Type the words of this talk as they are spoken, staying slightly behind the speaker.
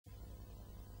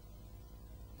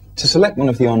To select one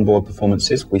of the onboard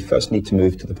performances, we first need to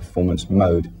move to the performance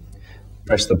mode.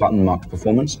 Press the button marked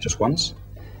performance just once,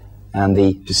 and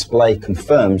the display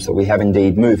confirms that we have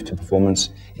indeed moved to performance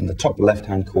in the top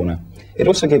left-hand corner. It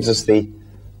also gives us the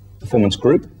performance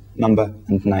group, number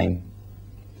and name.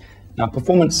 Now,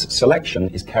 performance selection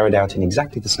is carried out in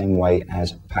exactly the same way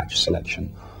as patch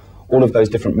selection. All of those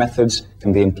different methods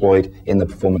can be employed in the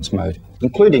performance mode,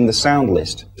 including the sound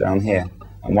list down here.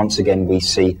 And once again, we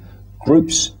see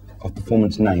groups of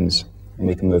performance names, and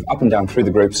we can move up and down through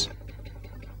the groups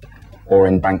or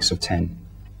in banks of 10.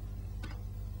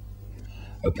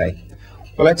 Okay,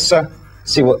 well, let's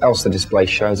see what else the display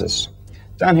shows us.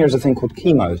 Down here is a thing called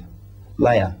key mode,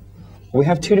 layer. We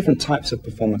have two different types of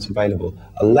performance available.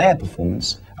 A layer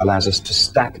performance allows us to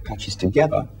stack patches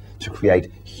together to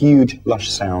create huge,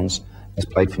 lush sounds as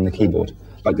played from the keyboard,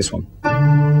 like this one.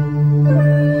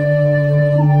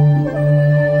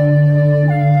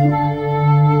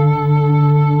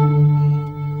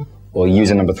 Or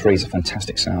user number 3 is a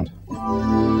fantastic sound.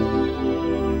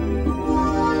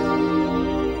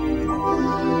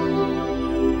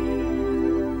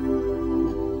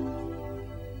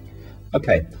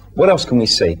 Okay, what else can we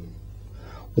see?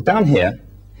 Well, down here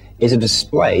is a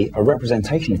display, a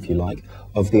representation, if you like,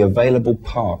 of the available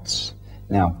parts.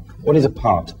 Now, what is a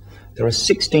part? There are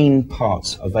 16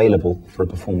 parts available for a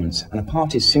performance, and a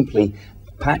part is simply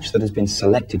a patch that has been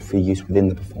selected for use within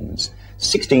the performance.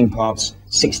 16 parts,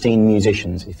 16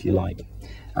 musicians, if you like.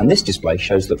 And this display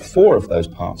shows that 4 of those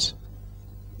parts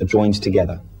are joined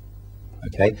together.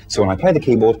 Okay, so when I play the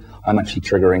keyboard, I'm actually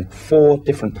triggering 4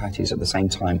 different patches at the same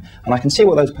time, and I can see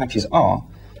what those patches are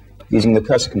using the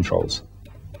cursor controls.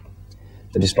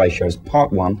 The display shows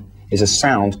part 1 is a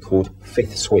sound called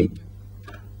fifth sweep.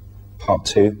 Part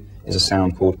 2 is a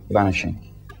sound called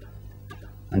vanishing,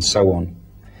 and so on.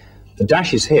 The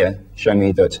dashes here show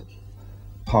me that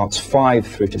parts 5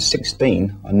 through to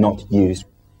 16 are not used.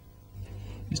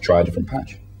 Let's try a different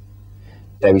patch.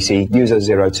 There we see user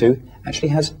 02 actually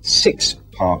has 6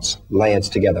 parts layered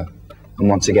together. And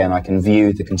once again, I can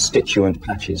view the constituent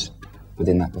patches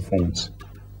within that performance.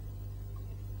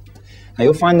 Now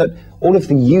you'll find that all of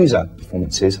the user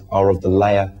performances are of the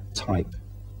layer type.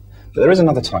 But there is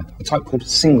another type, a type called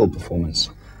single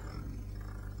performance.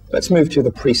 Let's move to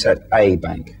the preset A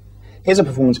bank. Here's a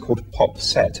performance called pop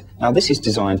set. Now this is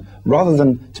designed, rather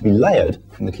than to be layered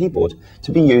from the keyboard,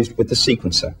 to be used with the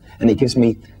sequencer. And it gives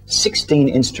me 16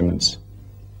 instruments.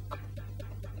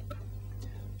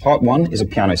 Part 1 is a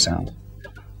piano sound.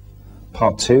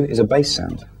 Part 2 is a bass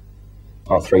sound.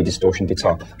 Part 3, distortion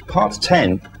guitar. Part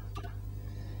 10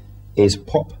 is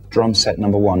pop drum set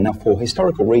number 1. Now, for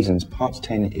historical reasons, part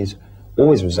 10 is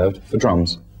always reserved for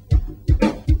drums.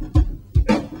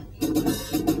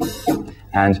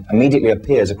 And immediately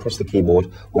appears across the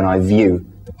keyboard when I view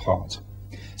the part.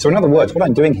 So in other words, what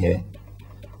I'm doing here,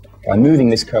 by moving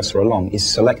this cursor along, is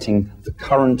selecting the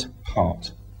current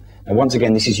part. And once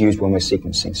again, this is used when we're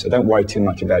sequencing, so don't worry too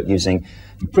much about using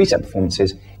the preset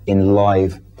performances in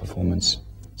live performance.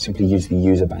 Simply use the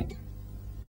user bank.